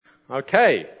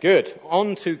Okay, good.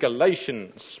 On to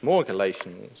Galatians, more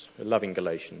Galatians. We're loving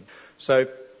Galatians. So,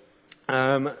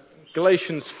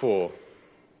 Galatians 4.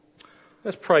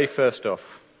 Let's pray first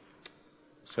off.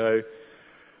 So,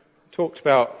 talked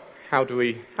about how do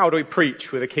we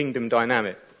preach with a kingdom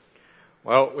dynamic?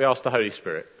 Well, we ask the Holy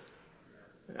Spirit.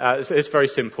 It's very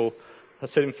simple. I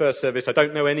said in first service, I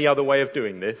don't know any other way of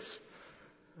doing this.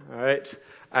 All right,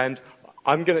 and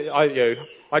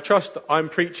I trust that I'm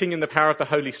preaching in the power of the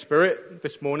Holy Spirit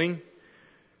this morning.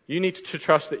 You need to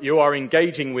trust that you are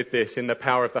engaging with this in the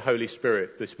power of the Holy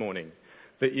Spirit this morning.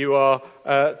 That you are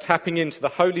tapping into the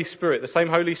Holy Spirit. The same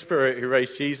Holy Spirit who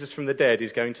raised Jesus from the dead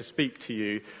is going to speak to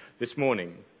you this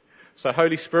morning. So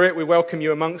Holy Spirit, we welcome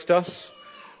you amongst us.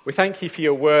 We thank you for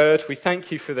your word. We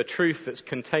thank you for the truth that's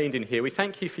contained in here. We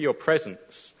thank you for your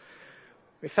presence.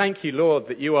 We thank you, Lord,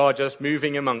 that you are just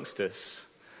moving amongst us.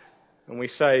 And we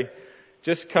say,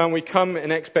 we come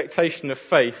in expectation of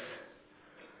faith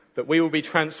that we will be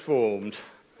transformed,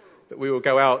 that we will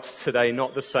go out today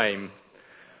not the same.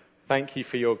 Thank you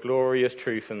for your glorious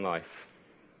truth and life.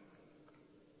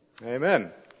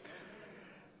 Amen.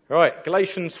 Right,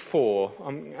 Galatians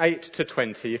 4, 8 to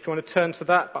 20. If you want to turn to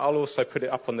that, but I'll also put it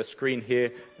up on the screen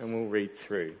here and we'll read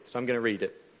through. So I'm going to read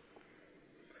it.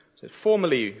 It says,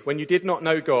 formerly, when you did not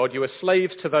know God, you were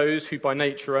slaves to those who by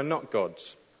nature are not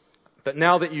gods. But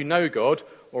now that you know God,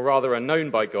 or rather are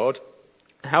known by God,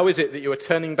 how is it that you are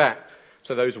turning back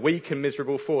to those weak and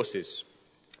miserable forces?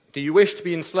 Do you wish to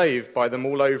be enslaved by them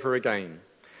all over again?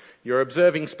 You're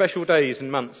observing special days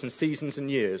and months and seasons and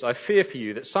years. I fear for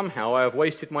you that somehow I have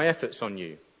wasted my efforts on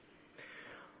you.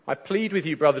 I plead with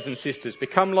you, brothers and sisters,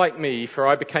 become like me, for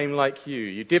I became like you.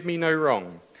 You did me no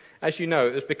wrong. As you know,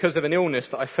 it was because of an illness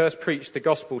that I first preached the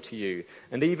gospel to you.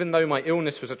 And even though my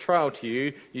illness was a trial to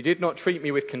you, you did not treat me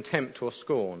with contempt or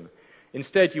scorn.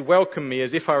 Instead, you welcomed me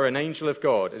as if I were an angel of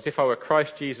God, as if I were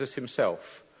Christ Jesus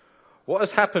himself. What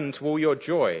has happened to all your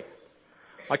joy?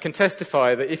 I can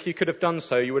testify that if you could have done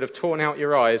so, you would have torn out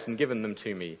your eyes and given them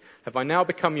to me. Have I now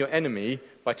become your enemy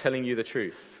by telling you the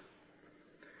truth?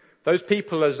 Those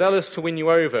people are zealous to win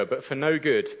you over, but for no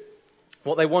good.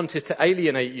 What they want is to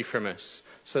alienate you from us,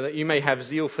 so that you may have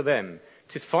zeal for them.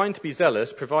 It is fine to be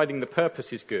zealous, providing the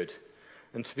purpose is good,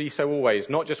 and to be so always,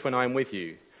 not just when I am with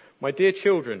you. My dear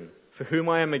children, for whom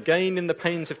I am again in the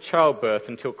pains of childbirth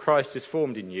until Christ is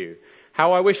formed in you,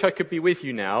 how I wish I could be with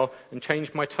you now and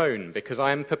change my tone, because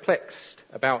I am perplexed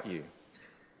about you.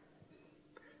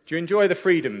 Do you enjoy the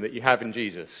freedom that you have in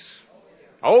Jesus?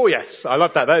 Oh yes, I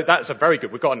love that. That's a very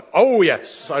good. We've got an oh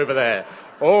yes over there.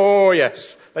 Oh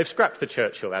yes. They've scrapped the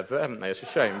Churchill advert, haven't they? It's a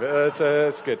shame, but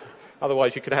it's good.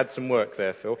 Otherwise you could have had some work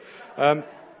there, Phil. Do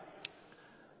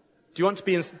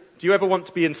you ever want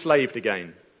to be enslaved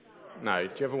again? No.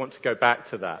 Do you ever want to go back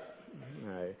to that?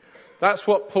 No. That's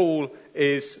what Paul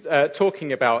is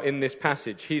talking about in this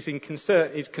passage. He's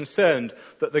concerned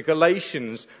that the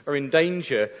Galatians are in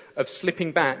danger of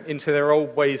slipping back into their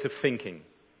old ways of thinking,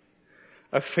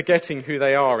 of forgetting who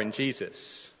they are in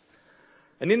Jesus.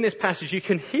 And in this passage, you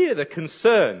can hear the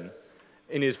concern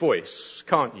in his voice,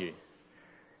 can't you?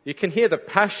 You can hear the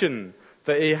passion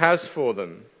that he has for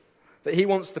them, that he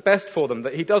wants the best for them,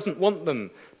 that he doesn't want them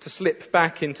to slip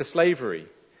back into slavery.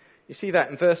 You see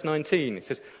that in verse 19. It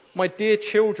says, my dear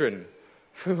children,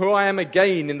 for who I am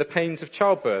again in the pains of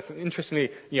childbirth. And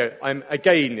interestingly, I'm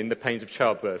again in the pains of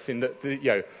childbirth, in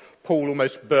that, Paul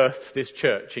almost birthed this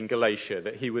church in Galatia,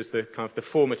 that he was the kind of the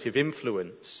formative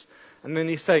influence. And then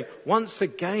he's saying, once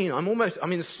again,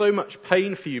 I'm in so much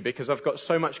pain for you because I've got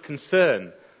so much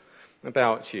concern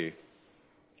about you.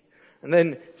 And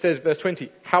then it says, verse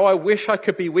 20, how I wish I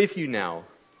could be with you now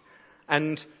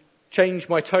and change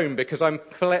my tone because I'm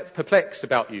perplexed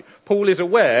about you. Paul is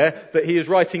aware that he is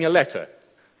writing a letter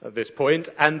at this point,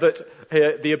 and that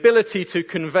the ability to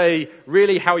convey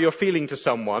really how you're feeling to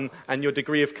someone and your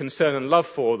degree of concern and love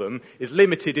for them is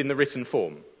limited in the written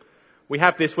form. We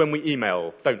have this when we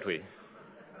email, don't we?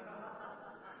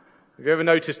 Have you ever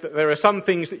noticed that there are some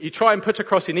things that you try and put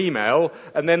across in email,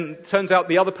 and then it turns out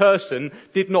the other person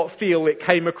did not feel it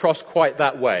came across quite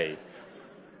that way?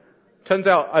 Turns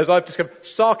out, as I've discovered,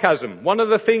 sarcasm, one of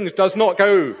the things does not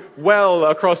go well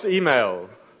across email.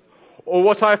 Or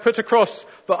what I've put across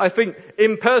that I think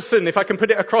in person, if I can put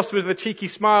it across with a cheeky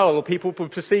smile, people will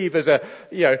perceive as that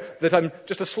I'm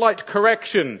just a slight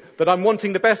correction, that I'm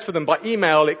wanting the best for them. By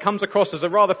email, it comes across as a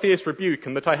rather fierce rebuke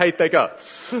and that I hate their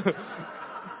guts.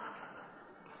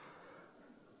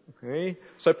 Okay?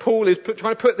 So Paul is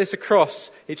trying to put this across.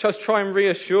 He just try and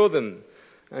reassure them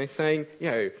And he's saying,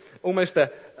 almost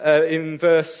in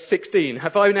verse 16,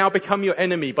 have I now become your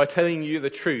enemy by telling you the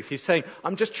truth? He's saying,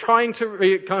 I'm just trying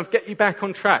to kind of get you back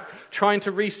on track, trying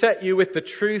to reset you with the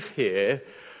truth here,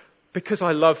 because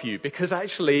I love you, because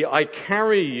actually I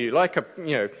carry you like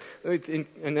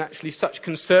and actually such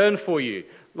concern for you,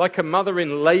 like a mother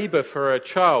in labor for her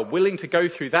child, willing to go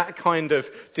through that kind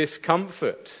of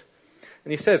discomfort.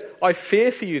 And he says, I fear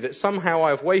for you that somehow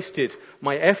I've wasted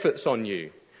my efforts on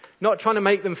you. Not trying to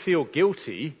make them feel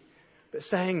guilty, but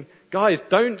saying, guys,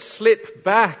 don't slip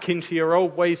back into your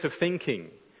old ways of thinking.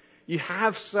 You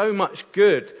have so much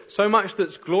good, so much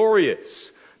that's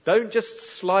glorious. Don't just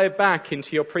slide back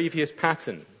into your previous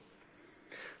pattern.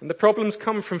 And the problems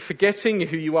come from forgetting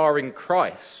who you are in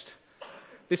Christ.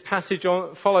 This passage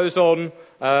follows on,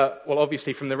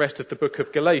 obviously from the rest of the book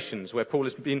of Galatians, where Paul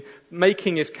has been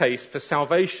making his case for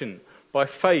salvation by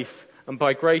faith and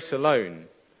by grace alone.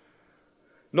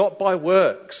 Not by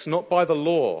works, not by the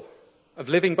law, of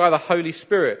living by the Holy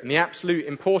Spirit and the absolute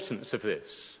importance of this.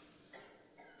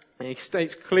 And he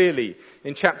states clearly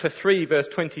in chapter 3, verse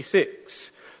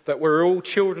 26, that we're all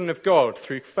children of God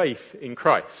through faith in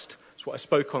Christ. That's what I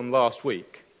spoke on last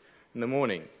week in the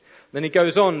morning. Then he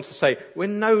goes on to say, we're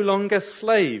no longer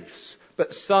slaves,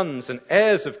 but sons and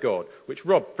heirs of God, which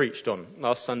Rob preached on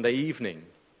last Sunday evening.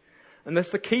 And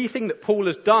that's the key thing that Paul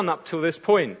has done up till this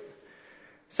point.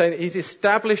 Saying that he's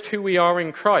established who we are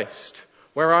in Christ,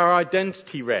 where our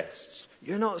identity rests.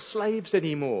 You're not slaves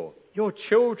anymore. You're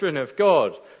children of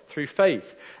God through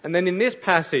faith. And then in this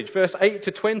passage, verse 8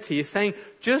 to 20, he's saying,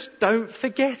 just don't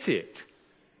forget it.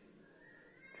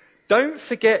 Don't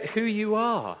forget who you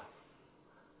are.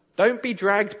 Don't be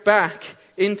dragged back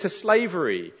into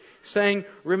slavery. Saying,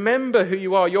 remember who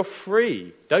you are. You're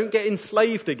free. Don't get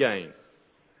enslaved again.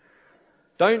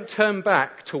 Don't turn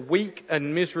back to weak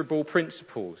and miserable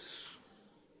principles.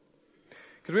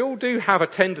 Because we all do have a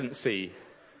tendency,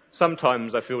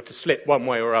 sometimes I feel, to slip one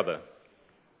way or other.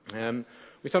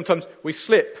 We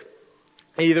slip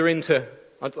either into,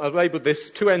 I've labelled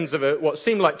this what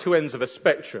seem like two ends of a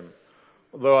spectrum.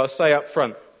 Although I'll say up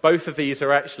front, both of these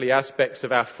are actually aspects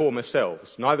of our former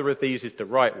selves. Neither of these is the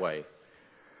right way.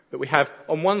 But we have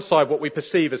on one side what we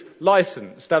perceive as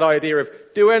license, that idea of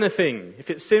do anything. If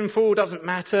it's sinful, doesn't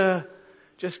matter.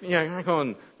 Just, hang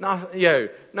on.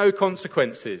 No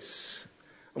consequences.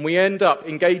 And we end up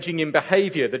engaging in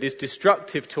behaviour that is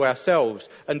destructive to ourselves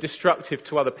and destructive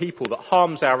to other people, that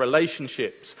harms our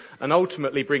relationships and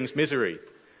ultimately brings misery.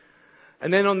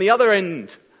 And then on the other end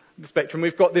of the spectrum,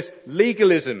 we've got this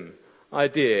legalism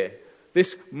idea,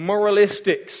 this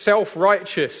moralistic,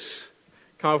 self-righteous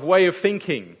kind of way of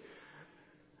thinking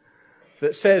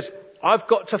that says, I've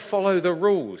got to follow the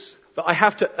rules, that I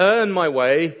have to earn my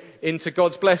way into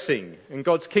God's blessing and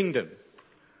God's kingdom.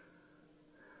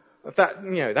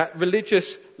 That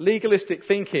religious, legalistic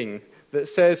thinking that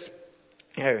says,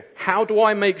 how do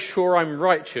I make sure I'm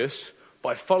righteous?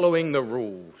 By following the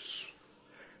rules.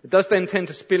 It does then tend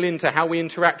to spill into how we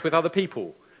interact with other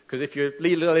people. Because if you're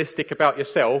legalistic about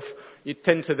yourself, you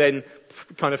tend to then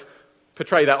kind of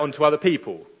portray that onto other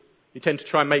people. You tend to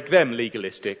try and make them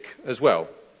legalistic as well,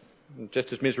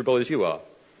 just as miserable as you are.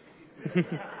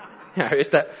 It's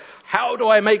that, how do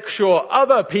I make sure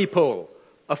other people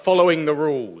are following the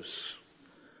rules?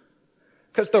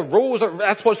 Because the rules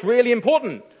that's what's really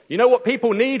important. You know what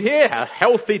people need here? A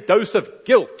healthy dose of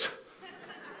guilt.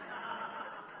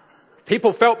 If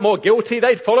people felt more guilty,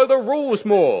 they'd follow the rules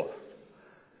more.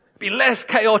 Be less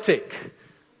chaotic.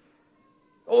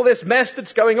 All this mess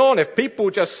that's going on, if people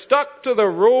just stuck to the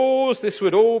rules, this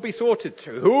would all be sorted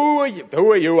through. Who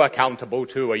are you accountable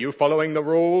to? Are you following the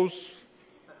rules?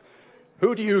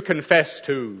 Who do you confess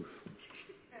to?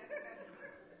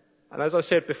 And as I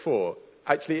said before,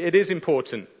 actually it is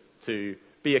important to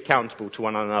be accountable to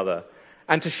one another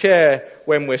and to share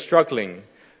when we're struggling.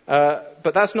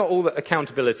 But that's not all that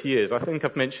accountability is. I think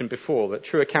I've mentioned before that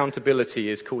true accountability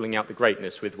is calling out the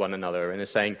greatness with one another and is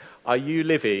saying, are you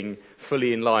living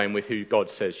fully in line with who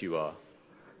God says you are?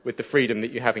 With the freedom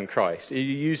that you have in Christ? Are you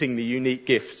using the unique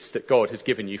gifts that God has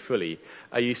given you fully?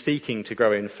 Are you seeking to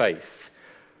grow in faith?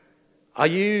 Are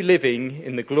you living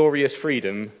in the glorious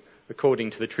freedom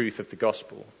according to the truth of the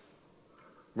gospel?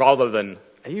 Rather than,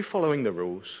 are you following the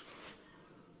rules?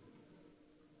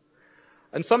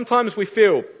 And sometimes we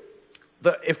feel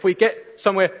that if we get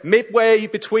somewhere midway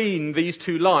between these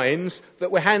two lines, that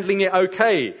we're handling it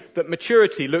okay, that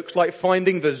maturity looks like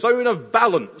finding the zone of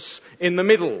balance in the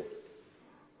middle.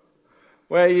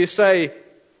 Where you say,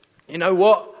 you know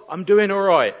what, I'm doing all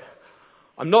right.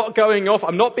 I'm not going off,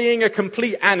 I'm not being a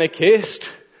complete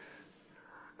anarchist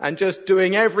and just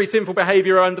doing every sinful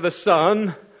behaviour under the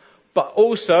sun, but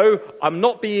also I'm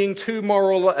not being too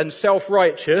moral and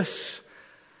self-righteous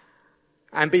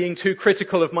and being too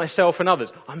critical of myself and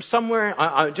others. I'm somewhere,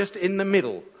 I'm just in the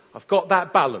middle. I've got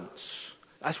that balance.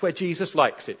 That's where Jesus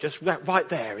likes it, just right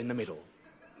there in the middle.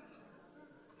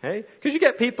 Okay? Because you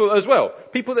get people as well,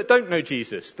 people that don't know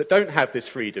Jesus, that don't have this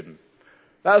freedom.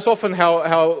 That's often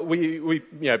how we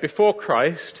before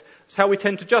Christ, it's how we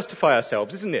tend to justify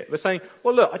ourselves, isn't it? We're saying,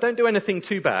 well look, I don't do anything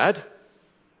too bad.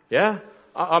 Yeah?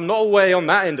 I'm not all way on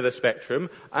that end of the spectrum.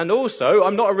 And also,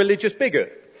 I'm not a religious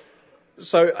bigot.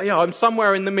 So, I'm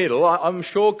somewhere in the middle. I'm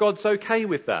sure God's okay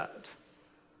with that.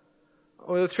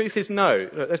 Well, the truth is no.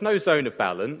 There's no zone of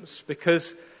balance,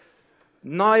 because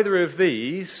neither of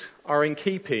these are in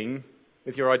keeping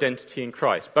with your identity in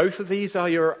Christ. Both of these are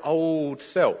your old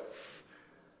self.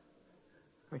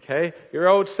 Okay? Your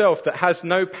old self that has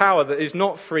no power, that is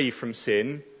not free from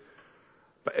sin,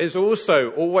 but is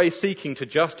also always seeking to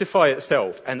justify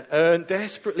itself and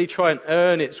desperately try and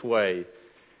earn its way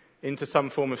into some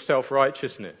form of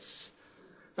self-righteousness.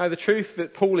 Now, the truth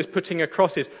that Paul is putting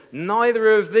across is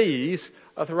neither of these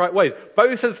are the right ways.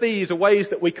 Both of these are ways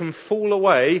that we can fall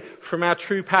away from our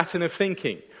true pattern of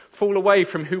thinking, fall away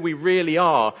from who we really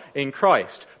are in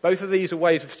Christ. Both of these are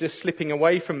ways of just slipping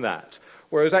away from that.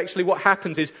 Whereas actually what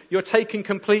happens is you're taken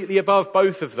completely above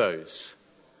both of those.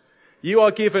 You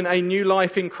are given a new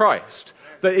life in Christ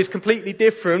that is completely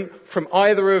different from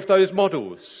either of those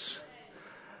models.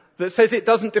 That says it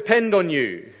doesn't depend on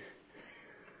you.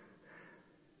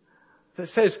 That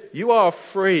says you are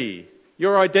free.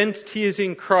 Your identity is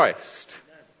in Christ.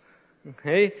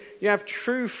 Okay? You have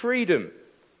true freedom.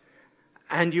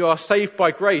 And you are saved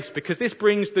by grace, because this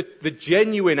brings the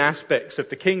genuine aspects of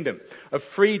the kingdom, of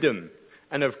freedom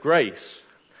and of grace.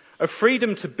 Of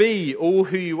freedom to be all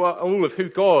who you are, all of who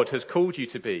God has called you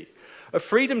to be. Of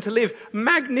freedom to live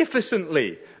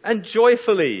magnificently and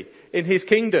joyfully in His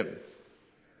kingdom.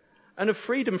 And of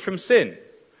freedom from sin.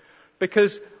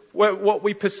 Because what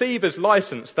we perceive as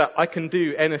license, that I can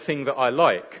do anything that I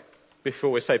like, before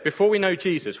we're saved. Before we know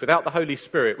Jesus, without the Holy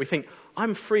Spirit, we think,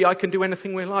 I'm free, I can do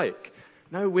anything we like.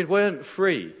 No, we weren't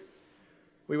free.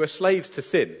 We were slaves to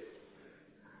sin.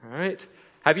 All right?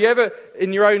 Have you ever,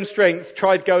 in your own strength,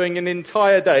 tried going an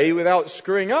entire day without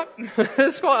screwing up?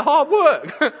 It's quite hard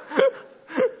work.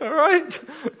 All right?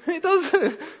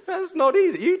 That's not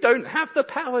easy. You don't have the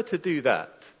power to do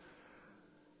that.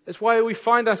 That's why we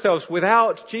find ourselves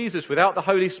without Jesus, without the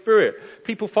Holy Spirit.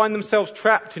 People find themselves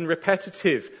trapped in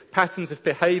repetitive patterns of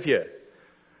behavior,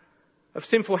 of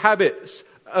sinful habits,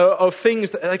 of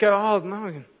things that they go, oh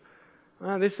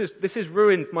no, this has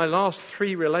ruined my last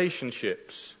 3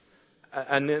 relationships.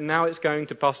 And now it's going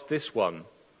to bust this one.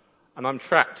 And I'm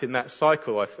trapped in that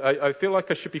cycle. I feel like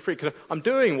I should be free because I'm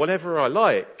doing whatever I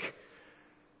like.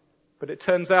 But it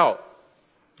turns out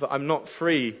that I'm not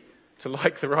free to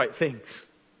like the right things.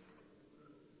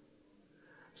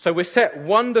 So we're set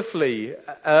wonderfully,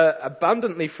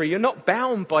 abundantly free. You're not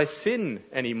bound by sin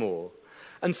anymore.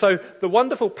 And so the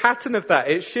wonderful pattern of that,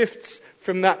 it shifts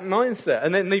from that mindset.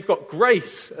 And then you've got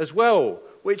grace as well,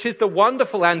 which is the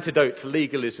wonderful antidote to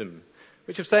legalism.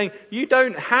 Which is saying, you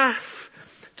don't have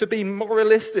to be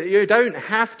moralistic. You don't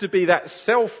have to be that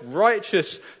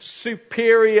self-righteous,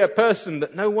 superior person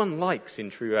that no one likes in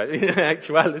true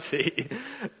actuality.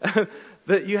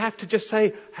 That you have to just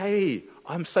say, hey,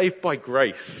 I'm saved by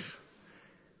grace.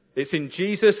 It's in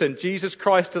Jesus and Jesus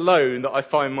Christ alone that I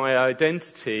find my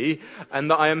identity, and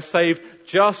that I am saved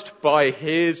just by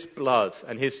His blood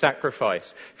and His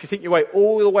sacrifice. If you think your way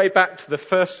all the way back to the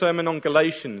first sermon on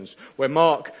Galatians, where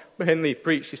Mark Henley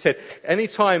preached, he said, any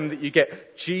time that you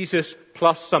get Jesus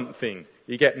plus something,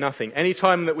 you get nothing. Any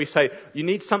time that we say, you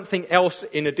need something else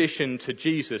in addition to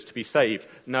Jesus to be saved,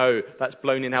 no, that's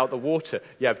blown in out the water.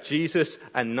 You have Jesus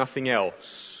and nothing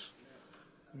else.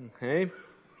 Okay?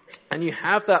 And you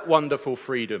have that wonderful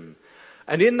freedom.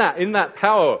 And in that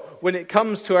power, when it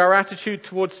comes to our attitude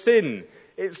towards sin,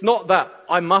 it's not that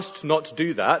I must not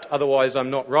do that, otherwise I'm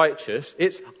not righteous.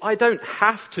 It's I don't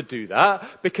have to do that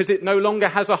because it no longer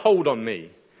has a hold on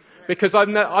me. Because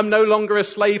I'm no longer a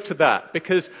slave to that.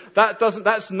 Because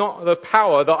that's not the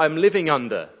power that I'm living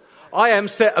under. I am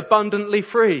set abundantly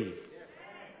free.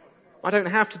 I don't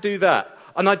have to do that.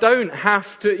 And I don't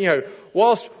have to,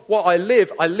 whilst what I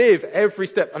live every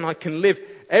step, and I can live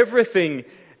everything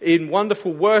in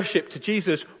wonderful worship to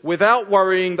Jesus without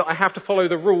worrying that I have to follow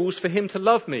the rules for Him to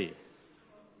love me.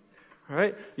 All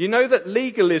right? You know that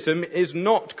legalism is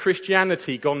not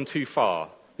Christianity gone too far.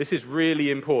 This is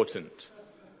really important.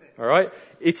 All right?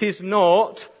 It is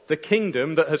not the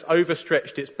kingdom that has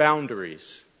overstretched its boundaries.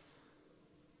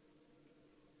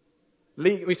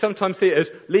 We sometimes see it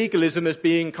as legalism as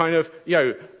being kind of,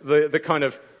 the kind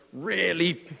of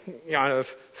really,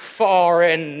 far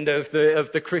end of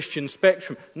the Christian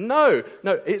spectrum. No,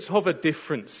 it's of a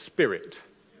different spirit.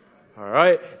 All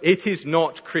right? It is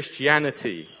not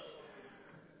Christianity.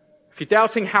 If you're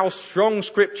doubting how strong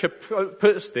Scripture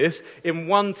puts this, in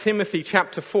 1 Timothy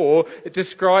chapter 4, it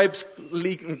describes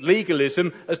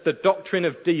legalism as the doctrine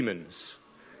of demons.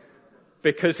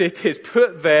 Because it is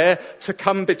put there to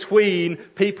come between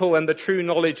people and the true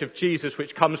knowledge of Jesus,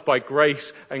 which comes by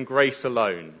grace and grace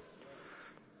alone.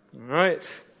 All right?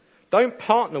 Don't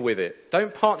partner with it.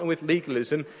 Don't partner with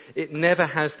legalism. It never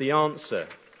has the answer.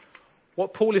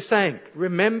 What Paul is saying,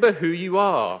 remember who you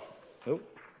are.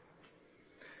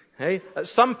 Okay? At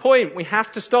some point, we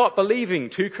have to start believing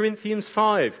 2 Corinthians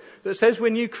 5 that says we're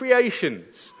new creations.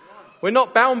 We're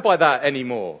not bound by that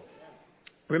anymore.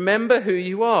 Remember who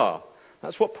you are.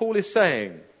 That's what Paul is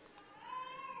saying.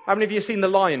 How many of you have seen The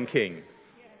Lion King?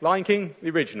 Lion King,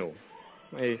 the original.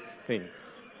 The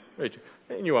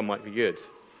new one might be good.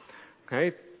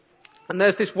 Okay? And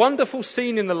there's this wonderful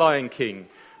scene in The Lion King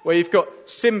where you've got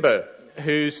Simba,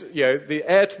 who's, the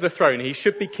heir to the throne. He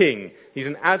should be king. He's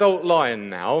an adult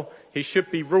lion now. He should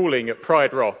be ruling at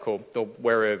Pride Rock or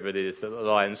wherever it is that the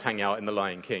lions hang out in The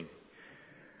Lion King.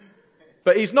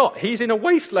 But he's not. He's in a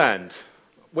wasteland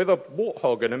with a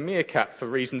warthog and a meerkat for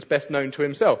reasons best known to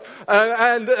himself.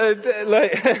 And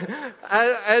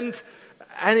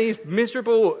he's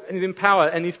miserable and he's in power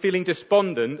and he's feeling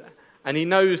despondent and he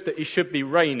knows that he should be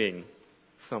reigning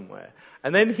somewhere.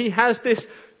 And then he has this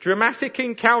dramatic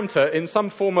encounter in some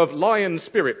form of lion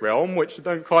spirit realm, which I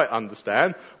don't quite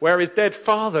understand, where his dead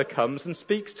father comes and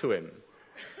speaks to him.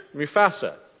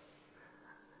 Mufasa.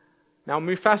 Now,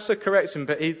 Mufasa corrects him,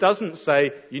 but he doesn't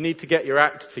say, you need to get your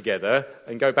act together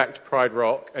and go back to Pride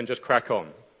Rock and just crack on.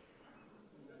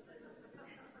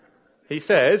 He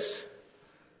says,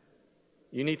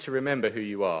 you need to remember who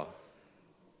you are.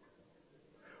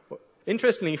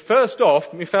 Interestingly, first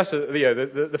off,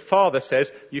 Mufasa, the father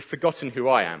says, you've forgotten who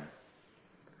I am.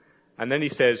 And then he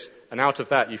says, and out of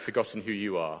that you've forgotten who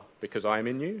you are, because I am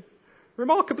in you.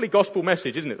 Remarkably gospel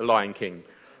message, isn't it, The Lion King?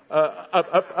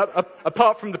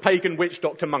 Apart from the pagan witch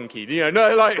Dr. Monkey, not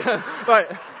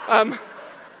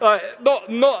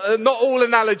all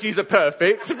analogies are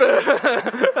perfect,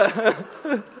 but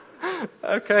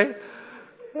okay.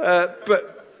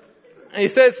 But he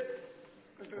says,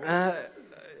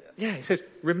 he says,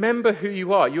 remember who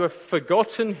you are. You have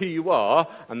forgotten who you are,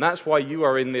 and that's why you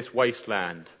are in this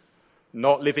wasteland,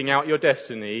 not living out your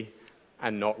destiny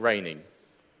and not reigning.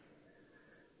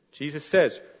 Jesus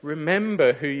says,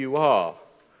 remember who you are.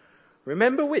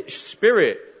 Remember which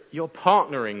spirit you're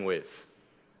partnering with.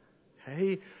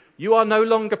 Okay? You are no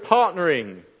longer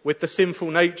partnering with the sinful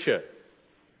nature.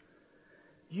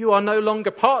 You are no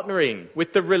longer partnering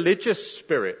with the religious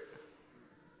spirit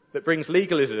that brings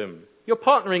legalism. You're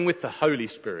partnering with the Holy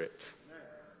Spirit.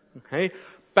 Okay?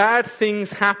 Bad things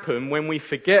happen when we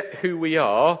forget who we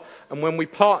are and when we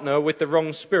partner with the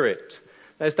wrong spirit.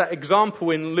 There's that example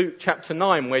in Luke chapter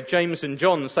 9 where James and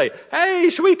John say,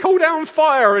 hey, should we call down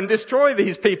fire and destroy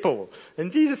these people?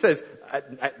 And Jesus says,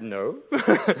 no.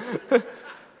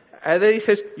 And then he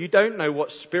says, you don't know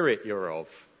what spirit you're of.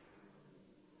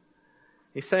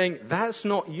 He's saying, that's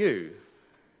not you.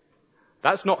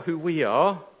 That's not who we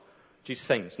are. Jesus is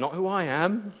saying, it's not who I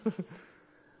am.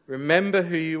 Remember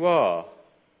who you are.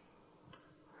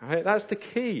 Right? That's the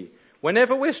key.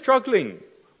 Whenever we're struggling,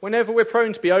 whenever we're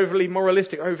prone to be overly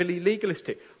moralistic, overly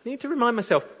legalistic, I need to remind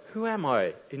myself, who am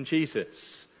I in Jesus?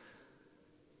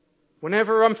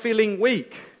 Whenever I'm feeling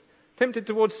weak, tempted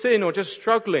towards sin or just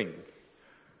struggling,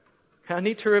 I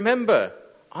need to remember,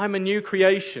 I'm a new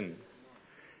creation.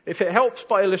 If it helps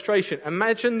by illustration,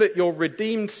 imagine that your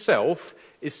redeemed self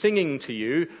is singing to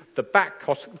you the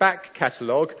back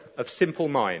catalogue of Simple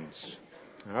Minds.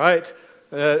 All right?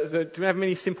 Do we have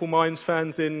many Simple Minds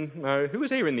fans in? No. Who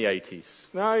was here in the 80s?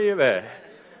 No, you're there.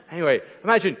 Anyway,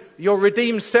 imagine your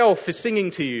redeemed self is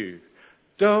singing to you.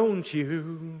 Don't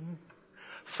you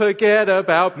forget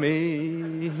about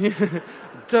me.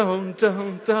 Don't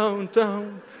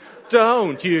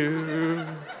you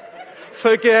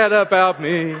forget about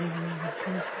me.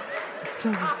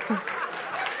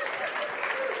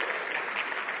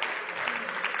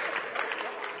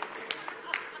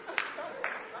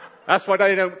 That's why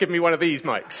they don't give me one of these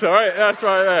mics, all right? That's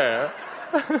right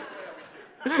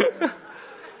there.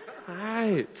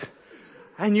 Right.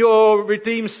 And your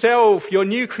redeemed self, your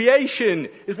new creation,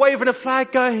 is waving a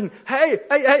flag going, hey,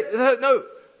 no,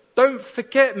 don't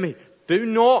forget me. Do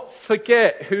not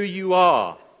forget who you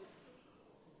are.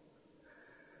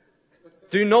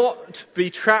 Do not be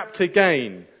trapped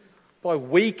again by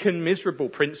weak and miserable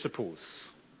principles.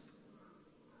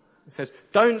 It says,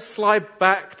 don't slide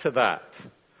back to that.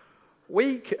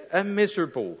 Weak and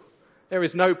miserable. There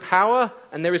is no power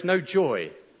and there is no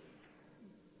joy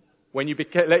when you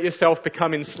let yourself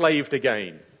become enslaved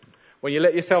again. When you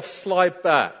let yourself slide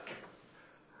back.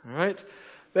 All right?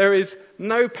 There is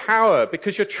no power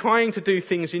because you're trying to do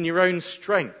things in your own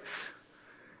strength.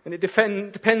 And it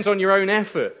depends on your own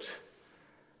effort.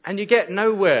 And you get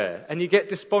nowhere, and you get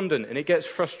despondent, and it gets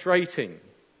frustrating.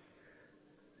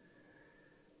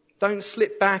 Don't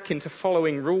slip back into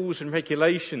following rules and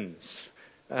regulations.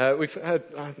 We've heard,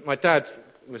 my dad,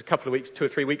 it was 2 or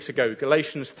 3 weeks ago,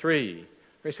 Galatians 3,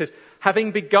 where he says,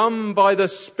 having begun by the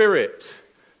Spirit,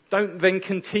 don't then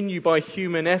continue by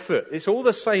human effort. It's all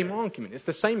the same argument. It's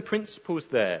the same principles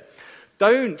there.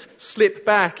 Don't slip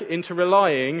back into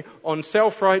relying on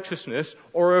self-righteousness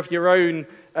or of your own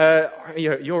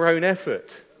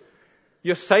effort.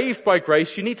 You're saved by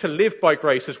grace. You need to live by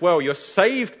grace as well. You're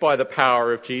saved by the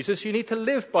power of Jesus. You need to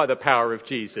live by the power of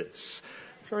Jesus.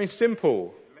 Very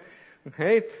simple.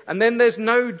 Okay? And then there's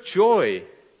no joy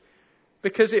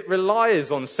because it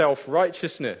relies on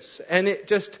self-righteousness, and it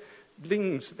just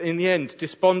brings, in the end,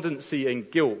 despondency and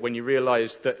guilt when you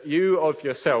realize that you of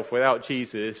yourself without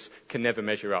Jesus can never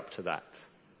measure up to that.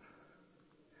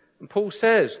 And Paul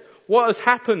says, what has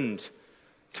happened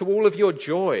to all of your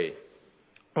joy?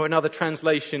 Or another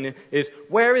translation is,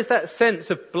 where is that sense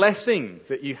of blessing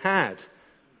that you had?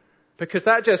 Because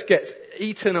that just gets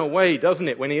eaten away, doesn't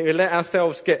it? When you let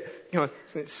ourselves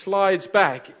it slides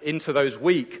back into those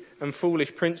weak and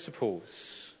foolish principles.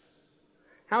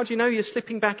 How do you know you're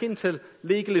slipping back into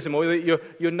legalism or that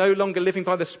you're no longer living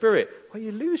by the Spirit? Well,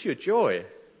 you lose your joy.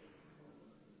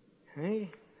 Okay?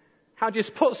 How do you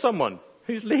spot someone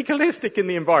who's legalistic in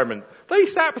the environment? They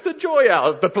sap the joy out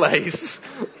of the place.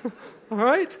 All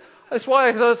right? That's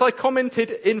why, as I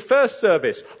commented in first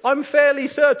service, I'm fairly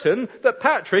certain that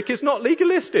Patrick is not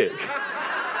legalistic.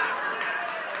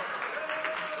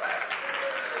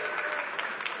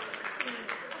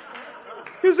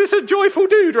 Is this a joyful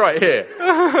dude right here?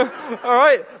 All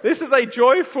right? This is a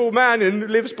joyful man who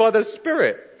lives by the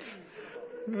Spirit.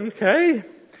 Okay?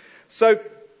 So,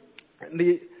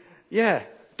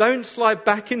 don't slide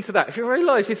back into that. If you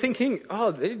realize you're thinking,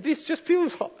 this just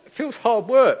feels hard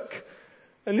work.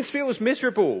 And this feels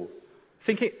miserable.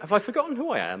 Thinking, have I forgotten who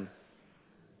I am?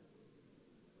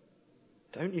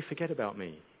 Don't you forget about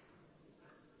me.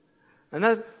 And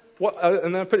then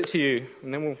I'll put it to you,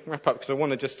 and then we'll wrap up because I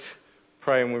want to just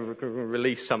pray and we'll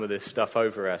release some of this stuff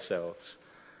over ourselves.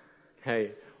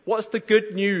 Okay, what's the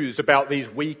good news about these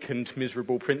weak and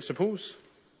miserable principles?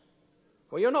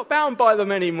 Well, you're not bound by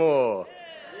them anymore.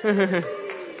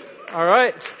 All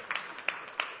right?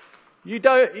 You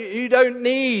don't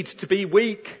need to be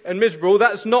weak and miserable.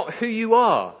 That's not who you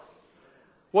are.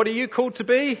 What are you called to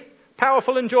be?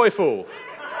 Powerful and joyful.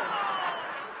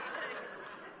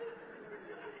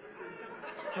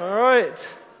 All right.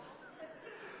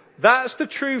 That's the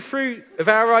true fruit of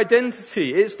our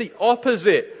identity. It's the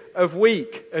opposite of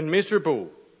weak and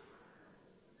miserable.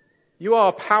 You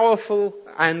are powerful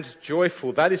and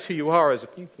joyful. That is who you are as a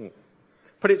people.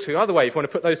 Put it the other way, if you want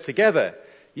to put those together.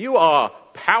 You are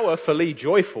powerfully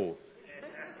joyful.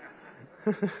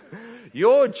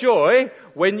 Your joy,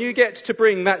 when you get to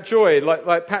bring that joy,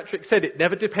 like Patrick said, it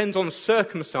never depends on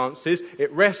circumstances.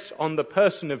 It rests on the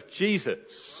person of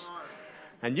Jesus.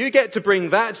 And you get to bring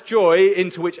that joy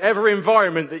into whichever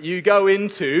environment that you go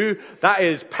into. That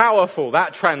is powerful.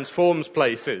 That transforms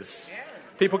places.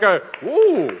 People go,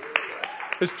 ooh,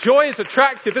 because joy is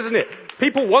attractive, isn't it?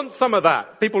 People want some of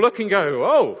that. People look and go,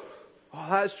 oh,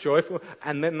 that's joyful.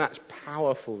 And then that's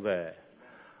powerful there.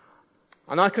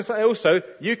 And I can say also,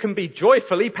 you can be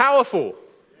joyfully powerful.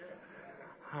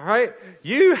 All right?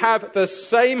 You have the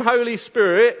same Holy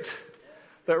Spirit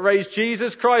that raised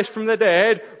Jesus Christ from the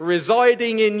dead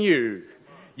residing in you.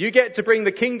 You get to bring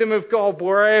the kingdom of God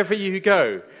wherever you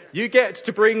go. You get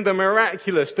to bring the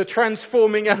miraculous, the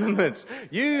transforming elements.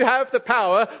 You have the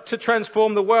power to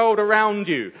transform the world around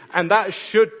you. And that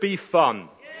should be fun.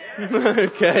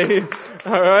 Okay.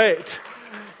 All right.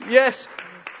 Yes,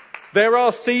 there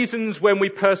are seasons when we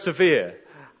persevere.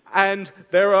 And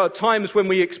there are times when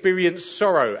we experience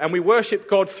sorrow. And we worship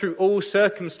God through all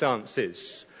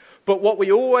circumstances. But what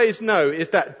we always know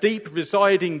is that deep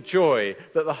residing joy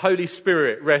that the Holy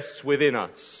Spirit rests within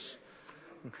us.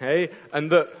 Okay?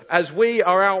 And that as we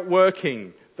are out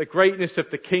working the greatness of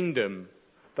the kingdom,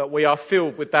 that we are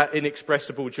filled with that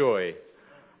inexpressible joy.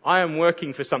 I am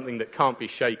working for something that can't be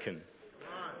shaken.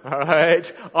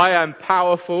 Alright? I am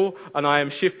powerful and I am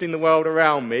shifting the world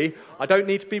around me. I don't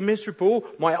need to be miserable.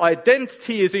 My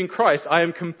identity is in Christ. I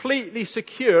am completely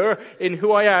secure in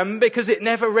who I am because it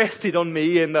never rested on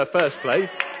me in the first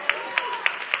place.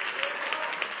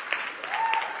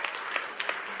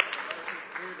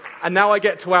 And now I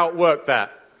get to outwork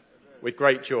that with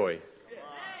great joy.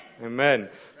 Amen.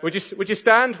 Would you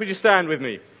stand? Would you stand with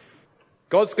me?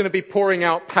 God's going to be pouring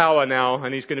out power now,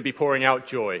 and He's going to be pouring out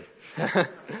joy.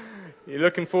 You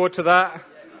looking forward to that?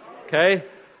 Okay.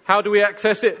 How do we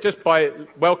access it? Just by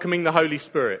welcoming the Holy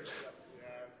Spirit.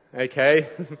 Okay.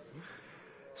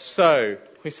 So,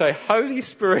 we say, Holy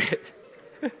Spirit,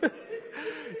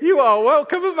 you are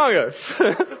welcome among us.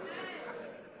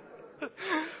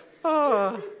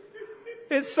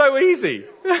 It's so easy.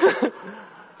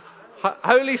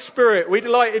 Holy Spirit, we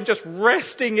delight in just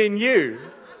resting in you.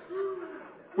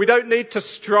 We don't need to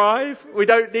strive. We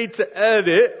don't need to earn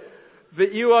it.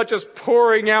 That you are just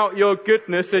pouring out your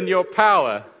goodness and your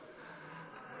power.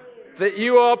 That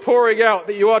you are pouring out,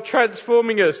 that you are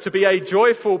transforming us to be a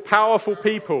joyful, powerful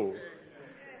people.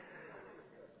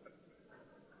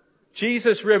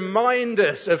 Jesus, remind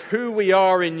us of who we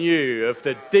are in you, of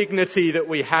the dignity that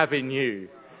we have in you.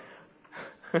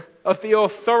 Of the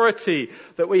authority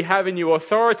that we have in you,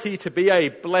 authority to be a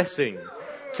blessing,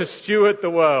 to steward the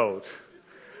world.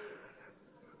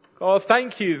 God,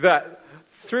 thank you that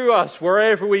through us,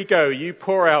 wherever we go, you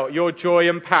pour out your joy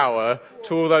and power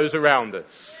to all those around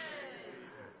us.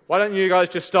 Why don't you guys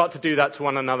just start to do that to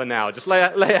one another now? Just lay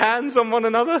hands on one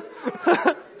another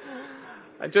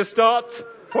and just start to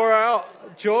pour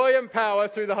out joy and power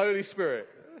through the Holy Spirit.